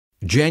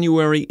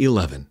January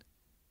 11.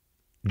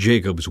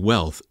 Jacob's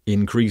wealth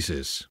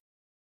increases.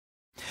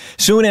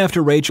 Soon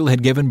after Rachel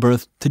had given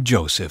birth to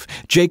Joseph,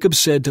 Jacob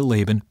said to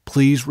Laban,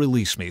 "Please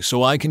release me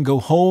so I can go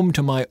home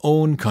to my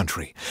own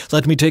country.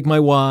 Let me take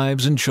my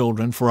wives and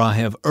children, for I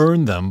have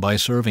earned them by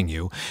serving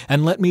you,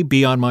 and let me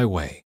be on my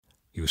way.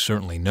 You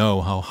certainly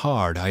know how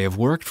hard I have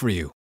worked for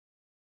you."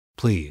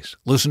 "Please,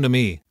 listen to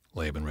me,"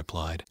 Laban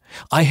replied.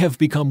 "I have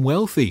become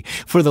wealthy,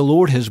 for the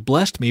Lord has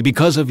blessed me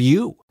because of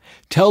you.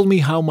 Tell me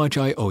how much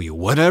I owe you.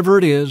 Whatever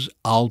it is,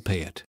 I'll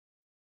pay it."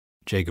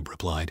 Jacob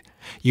replied,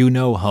 "You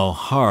know how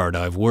hard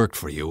I've worked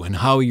for you, and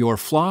how your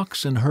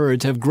flocks and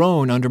herds have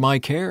grown under my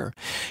care.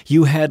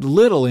 You had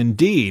little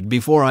indeed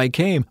before I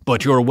came,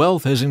 but your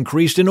wealth has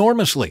increased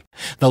enormously.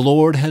 The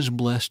Lord has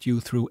blessed you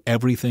through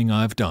everything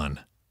I've done.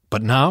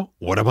 But now,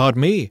 what about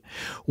me?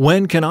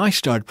 When can I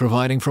start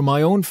providing for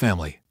my own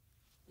family?"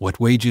 "What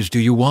wages do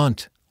you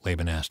want?"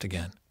 Laban asked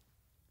again.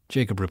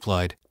 Jacob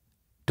replied,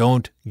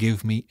 "Don't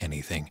give me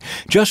anything.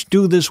 Just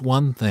do this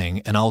one thing,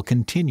 and I'll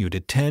continue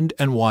to tend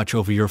and watch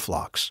over your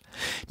flocks.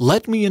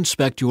 Let me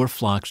inspect your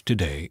flocks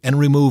today and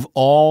remove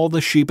all the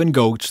sheep and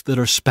goats that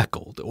are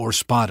speckled or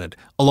spotted,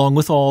 along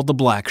with all the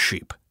black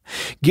sheep.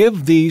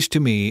 Give these to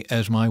me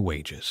as my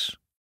wages.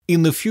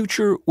 In the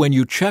future, when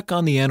you check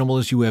on the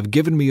animals you have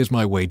given me as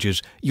my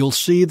wages, you'll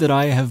see that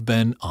I have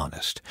been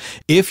honest.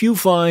 If you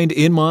find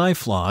in my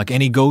flock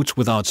any goats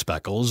without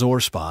speckles or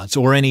spots,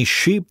 or any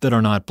sheep that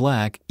are not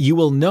black, you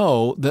will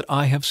know that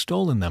I have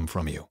stolen them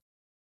from you."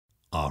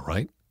 "All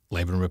right,"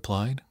 Laban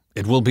replied.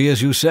 "It will be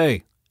as you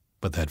say."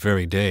 But that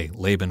very day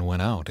Laban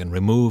went out and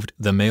removed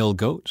the male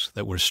goats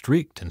that were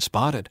streaked and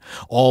spotted,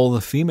 all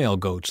the female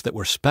goats that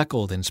were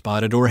speckled and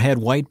spotted or had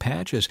white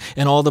patches,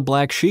 and all the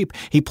black sheep.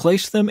 He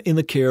placed them in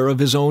the care of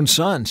his own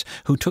sons,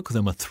 who took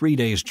them a 3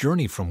 days'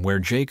 journey from where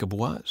Jacob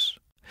was.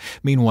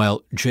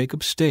 Meanwhile,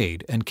 Jacob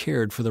stayed and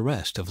cared for the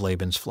rest of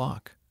Laban's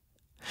flock.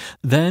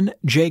 Then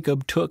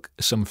Jacob took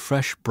some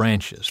fresh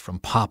branches from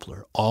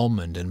poplar,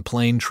 almond, and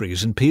plane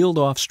trees and peeled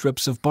off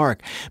strips of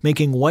bark,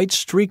 making white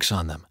streaks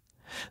on them.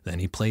 Then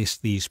he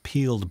placed these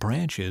peeled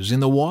branches in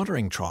the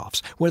watering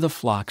troughs where the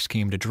flocks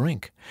came to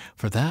drink,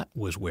 for that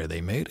was where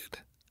they mated.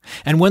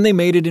 And when they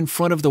mated in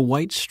front of the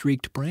white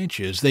streaked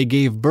branches, they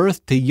gave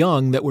birth to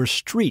young that were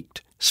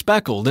streaked,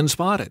 speckled, and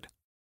spotted.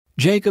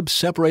 Jacob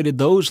separated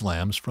those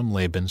lambs from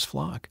Laban's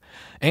flock,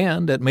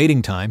 and at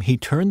mating time he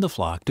turned the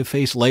flock to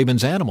face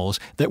Laban's animals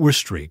that were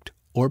streaked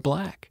or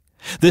black.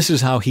 This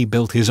is how he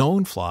built his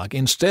own flock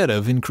instead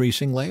of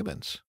increasing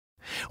Laban's.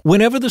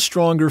 Whenever the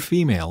stronger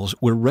females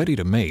were ready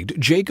to mate,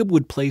 Jacob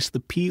would place the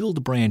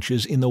peeled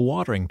branches in the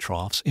watering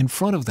troughs in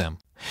front of them.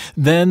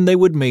 Then they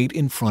would mate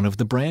in front of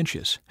the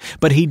branches.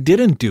 But he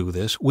didn't do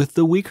this with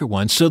the weaker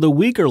ones, so the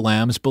weaker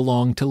lambs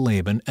belonged to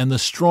Laban and the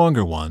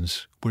stronger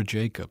ones were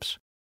Jacob's.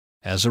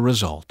 As a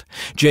result,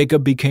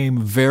 Jacob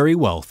became very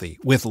wealthy,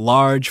 with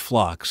large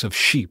flocks of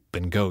sheep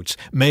and goats,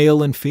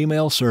 male and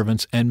female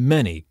servants, and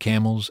many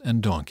camels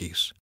and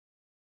donkeys.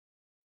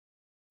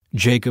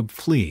 Jacob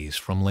flees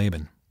from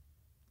Laban.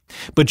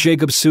 But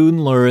Jacob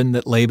soon learned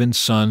that Laban's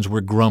sons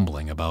were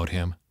grumbling about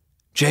him.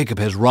 "Jacob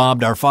has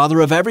robbed our father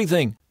of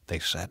everything," they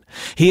said.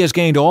 "He has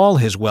gained all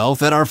his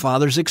wealth at our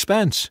father's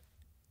expense."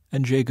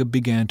 And Jacob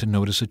began to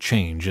notice a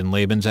change in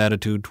Laban's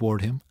attitude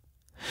toward him.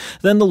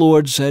 Then the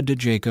Lord said to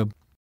Jacob,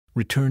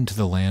 "Return to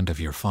the land of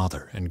your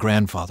father and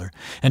grandfather,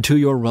 and to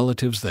your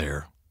relatives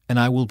there,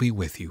 and I will be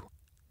with you."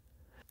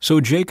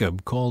 So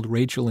Jacob called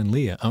Rachel and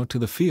Leah out to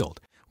the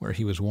field, where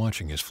he was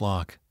watching his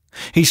flock.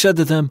 He said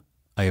to them,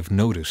 "I have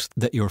noticed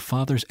that your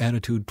father's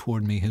attitude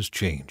toward me has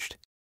changed,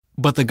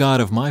 but the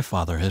God of my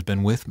father has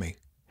been with me.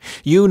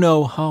 You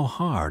know how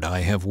hard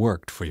I have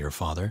worked for your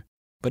father,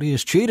 but he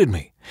has cheated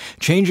me,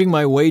 changing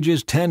my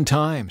wages 10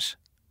 times.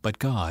 But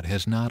God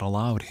has not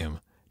allowed him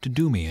to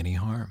do me any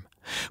harm.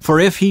 For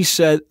if he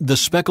said, 'The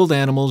speckled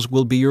animals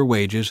will be your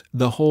wages,'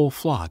 the whole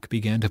flock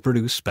began to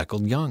produce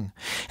speckled young.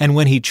 And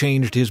when he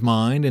changed his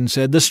mind and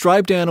said, 'The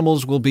striped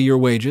animals will be your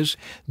wages,'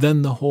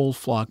 then the whole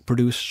flock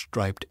produced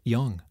striped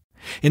young.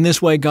 In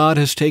this way God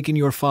has taken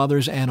your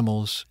father's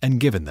animals and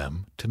given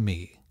them to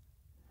me.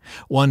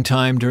 One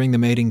time during the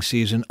mating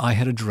season I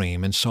had a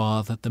dream and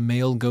saw that the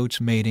male goats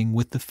mating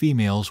with the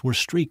females were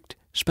streaked,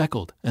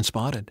 speckled, and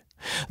spotted.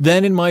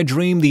 Then in my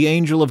dream the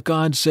angel of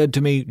God said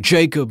to me,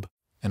 'Jacob,'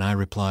 and I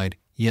replied,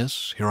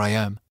 'Yes, here I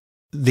am.'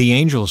 The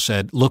angel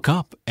said, 'Look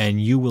up,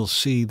 and you will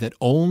see that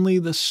only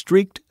the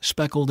streaked,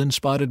 speckled, and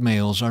spotted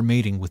males are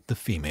mating with the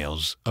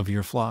females of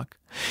your flock.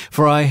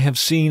 For I have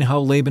seen how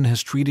Laban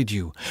has treated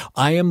you.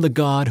 I am the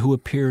God who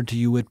appeared to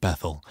you at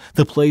Bethel,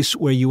 the place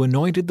where you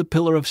anointed the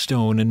pillar of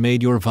stone and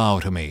made your vow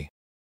to me.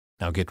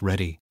 Now get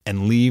ready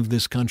and leave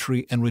this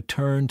country and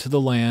return to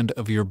the land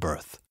of your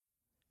birth.'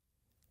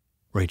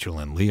 Rachel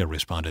and Leah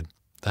responded,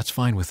 'That's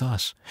fine with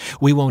us.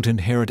 We won't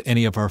inherit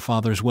any of our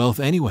father's wealth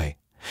anyway.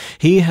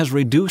 He has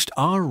reduced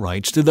our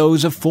rights to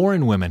those of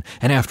foreign women,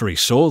 and after he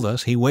sold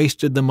us, he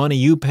wasted the money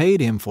you paid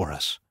him for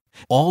us.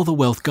 All the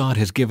wealth God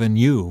has given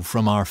you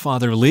from our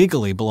father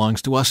legally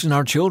belongs to us and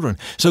our children,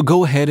 so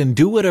go ahead and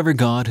do whatever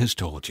God has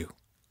told you."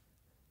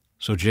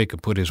 So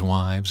Jacob put his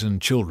wives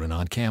and children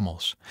on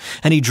camels,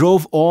 and he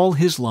drove all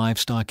his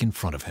livestock in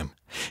front of him.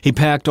 He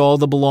packed all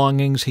the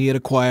belongings he had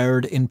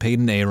acquired in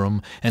Padan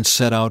Aram and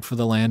set out for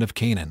the land of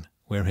Canaan,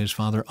 where his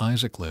father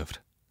Isaac lived.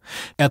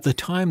 At the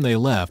time they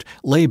left,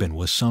 Laban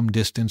was some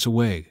distance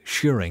away,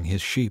 shearing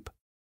his sheep.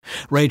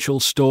 Rachel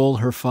stole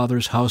her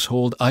father's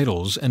household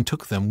idols and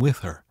took them with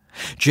her.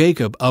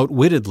 Jacob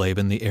outwitted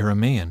Laban the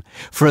Aramean,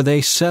 for they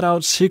set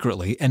out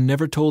secretly and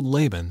never told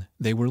Laban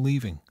they were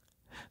leaving.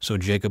 So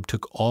Jacob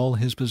took all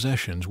his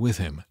possessions with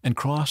him and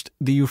crossed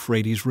the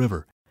Euphrates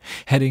River,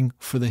 heading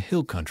for the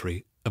hill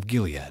country of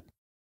Gilead.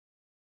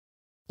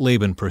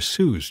 Laban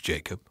pursues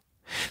Jacob.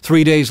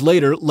 3 days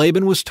later,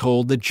 Laban was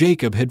told that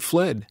Jacob had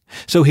fled.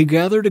 So he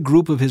gathered a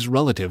group of his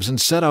relatives and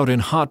set out in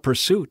hot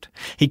pursuit.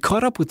 He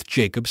caught up with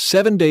Jacob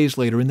 7 days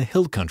later in the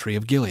hill country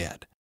of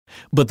Gilead.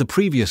 But the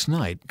previous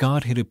night,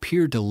 God had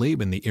appeared to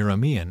Laban the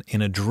Aramean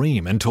in a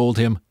dream and told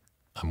him,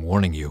 "I'm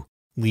warning you,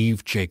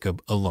 leave Jacob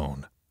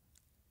alone."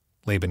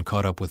 Laban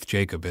caught up with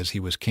Jacob as he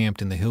was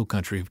camped in the hill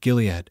country of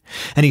Gilead,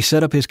 and he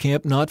set up his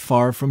camp not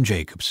far from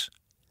Jacob's.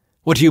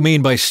 "What do you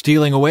mean by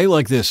stealing away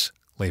like this?"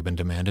 Laban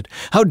demanded.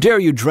 "How dare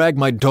you drag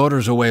my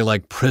daughters away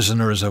like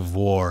prisoners of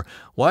war?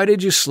 Why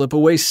did you slip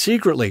away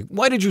secretly?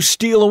 Why did you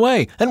steal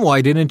away? And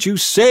why didn't you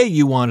say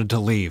you wanted to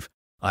leave?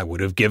 I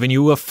would have given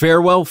you a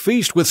farewell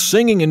feast with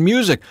singing and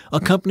music,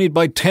 accompanied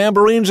by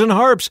tambourines and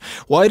harps.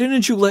 Why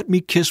didn't you let me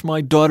kiss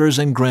my daughters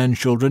and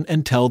grandchildren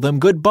and tell them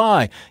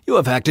goodbye? You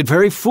have acted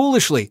very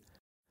foolishly.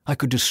 I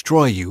could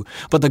destroy you,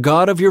 but the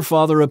God of your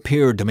father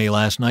appeared to me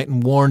last night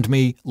and warned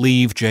me,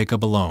 leave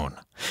Jacob alone.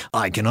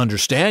 I can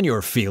understand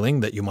your feeling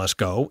that you must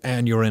go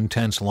and your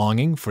intense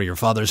longing for your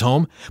father's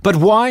home, but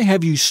why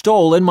have you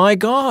stolen my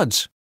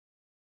gods?"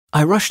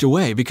 "I rushed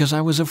away because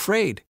I was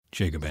afraid,"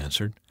 Jacob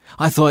answered.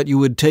 "I thought you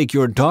would take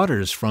your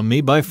daughters from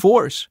me by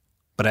force.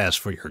 But as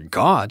for your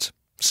gods,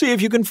 see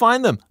if you can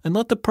find them, and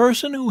let the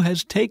person who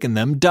has taken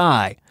them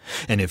die.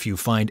 And if you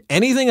find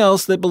anything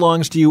else that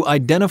belongs to you,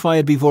 identify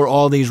it before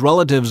all these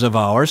relatives of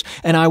ours,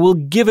 and I will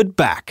give it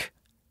back."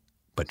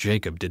 But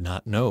Jacob did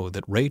not know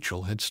that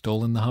Rachel had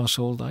stolen the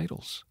household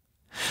idols.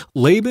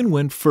 Laban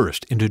went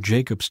first into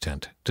Jacob's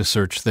tent to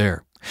search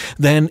there,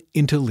 then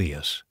into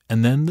Leah's,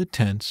 and then the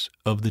tents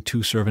of the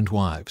 2 servant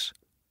wives.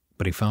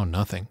 But he found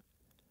nothing.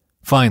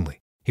 Finally,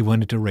 he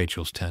went into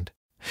Rachel's tent.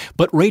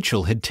 But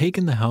Rachel had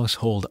taken the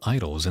household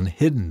idols and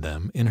hidden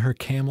them in her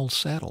camel's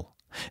saddle,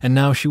 and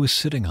now she was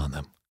sitting on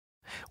them.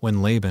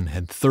 When Laban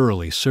had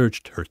thoroughly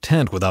searched her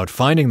tent without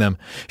finding them,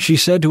 she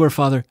said to her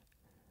father,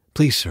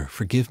 "Please, sir,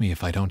 forgive me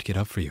if I don't get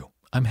up for you.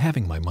 I'm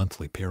having my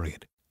monthly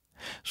period."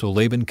 So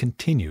Laban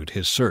continued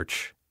his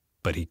search,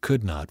 but he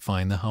could not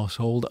find the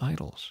household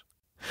idols.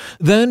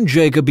 Then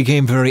Jacob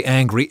became very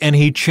angry, and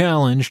he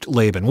challenged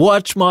Laban.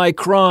 "What's my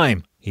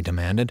crime?" he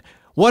demanded.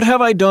 "What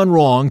have I done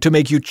wrong to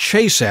make you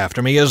chase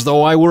after me as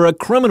though I were a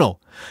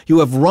criminal? You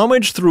have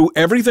rummaged through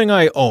everything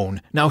I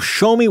own. Now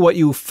show me what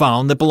you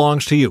found that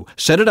belongs to you.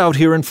 Set it out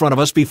here in front of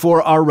us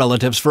before our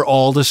relatives for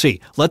all to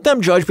see. Let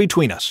them judge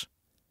between us.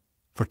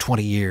 For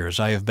 20 years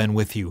I have been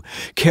with you,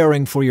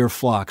 caring for your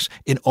flocks.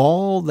 In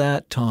all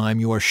that time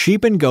your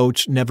sheep and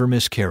goats never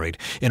miscarried.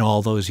 In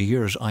all those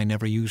years I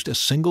never used a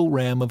single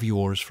ram of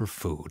yours for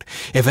food.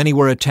 If any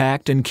were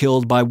attacked and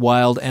killed by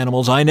wild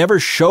animals, I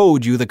never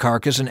showed you the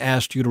carcass and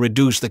asked you to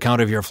reduce the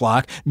count of your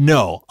flock.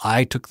 No,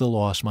 I took the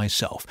loss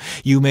myself.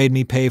 You made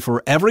me pay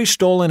for every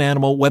stolen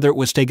animal, whether it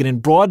was taken in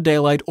broad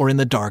daylight or in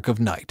the dark of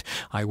night.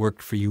 I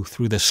worked for you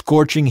through the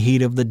scorching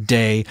heat of the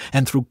day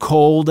and through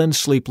cold and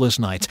sleepless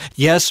nights.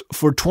 Yes,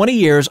 for 20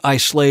 years I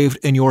slaved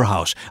in your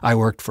house. I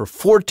worked for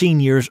 14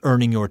 years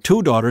earning your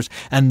 2 daughters,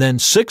 and then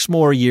 6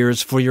 more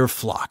years for your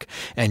flock.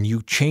 And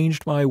you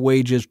changed my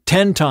wages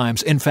 10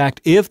 times. In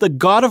fact, if the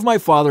God of my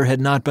father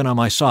had not been on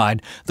my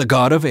side, the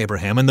God of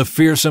Abraham and the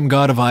fearsome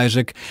God of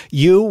Isaac,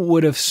 you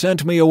would have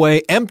sent me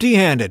away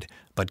empty-handed.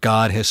 But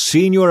God has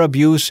seen your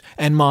abuse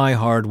and my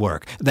hard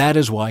work. That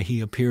is why he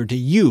appeared to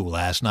you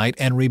last night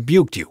and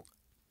rebuked you."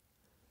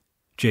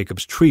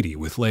 Jacob's treaty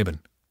with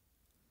Laban.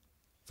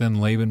 Then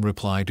Laban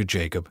replied to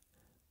Jacob,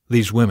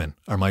 "These women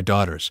are my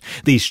daughters,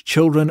 these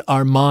children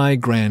are my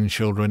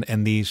grandchildren,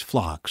 and these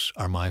flocks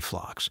are my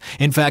flocks.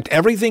 In fact,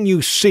 everything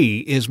you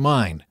see is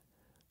mine.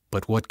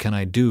 But what can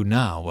I do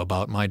now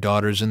about my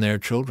daughters and their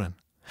children?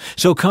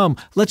 So come,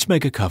 let's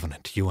make a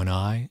covenant, you and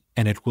I,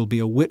 and it will be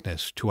a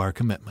witness to our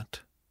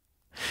commitment."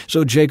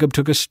 So Jacob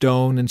took a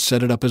stone and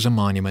set it up as a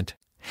monument.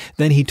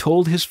 Then he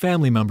told his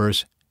family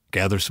members,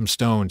 "Gather some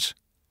stones."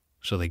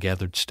 So they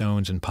gathered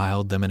stones and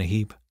piled them in a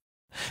heap.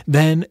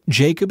 Then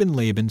Jacob and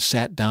Laban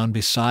sat down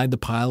beside the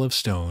pile of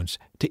stones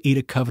to eat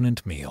a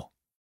covenant meal.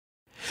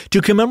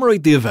 To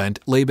commemorate the event,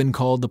 Laban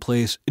called the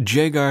place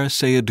Jegar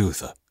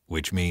Seyedutha,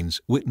 which means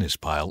witness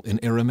pile in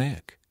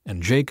Aramaic,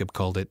 and Jacob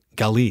called it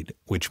Galid,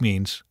 which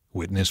means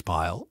witness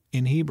pile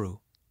in Hebrew.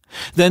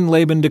 Then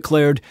Laban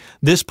declared,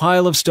 "This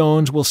pile of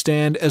stones will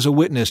stand as a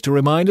witness to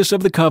remind us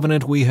of the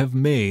covenant we have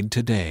made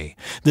today."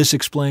 This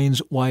explains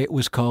why it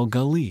was called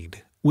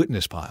Galid,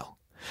 witness pile.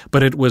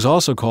 But it was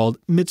also called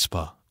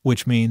Mitzpah,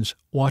 which means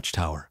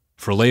watchtower.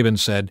 For Laban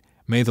said,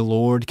 May the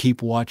Lord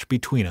keep watch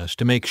between us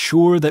to make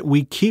sure that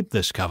we keep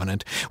this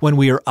covenant when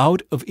we are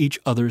out of each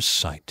other's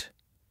sight.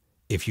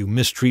 If you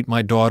mistreat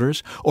my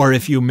daughters, or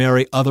if you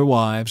marry other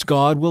wives,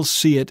 God will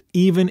see it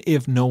even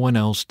if no one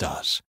else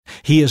does.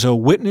 He is a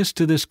witness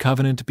to this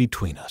covenant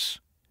between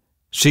us.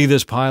 See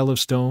this pile of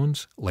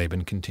stones,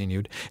 Laban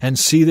continued, and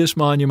see this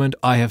monument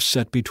I have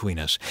set between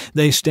us.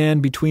 They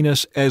stand between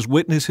us as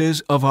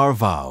witnesses of our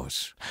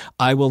vows.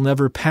 I will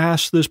never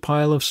pass this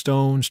pile of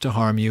stones to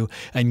harm you,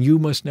 and you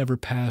must never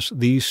pass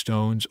these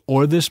stones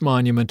or this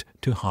monument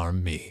to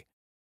harm me.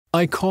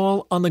 I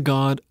call on the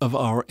God of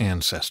our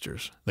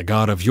ancestors, the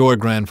God of your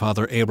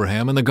grandfather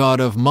Abraham and the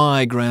God of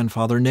my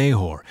grandfather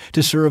Nahor,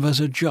 to serve as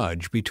a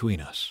judge between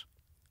us.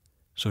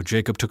 So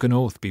Jacob took an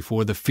oath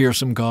before the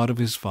fearsome God of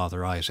his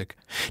father Isaac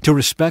to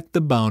respect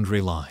the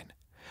boundary line.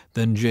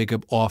 Then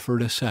Jacob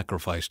offered a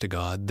sacrifice to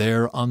God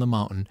there on the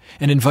mountain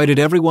and invited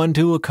everyone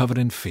to a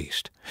covenant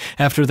feast.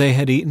 After they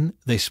had eaten,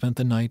 they spent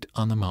the night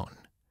on the mountain.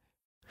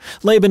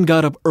 Laban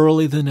got up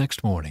early the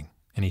next morning,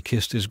 and he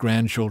kissed his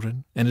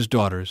grandchildren and his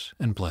daughters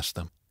and blessed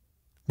them.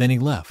 Then he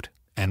left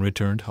and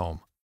returned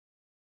home.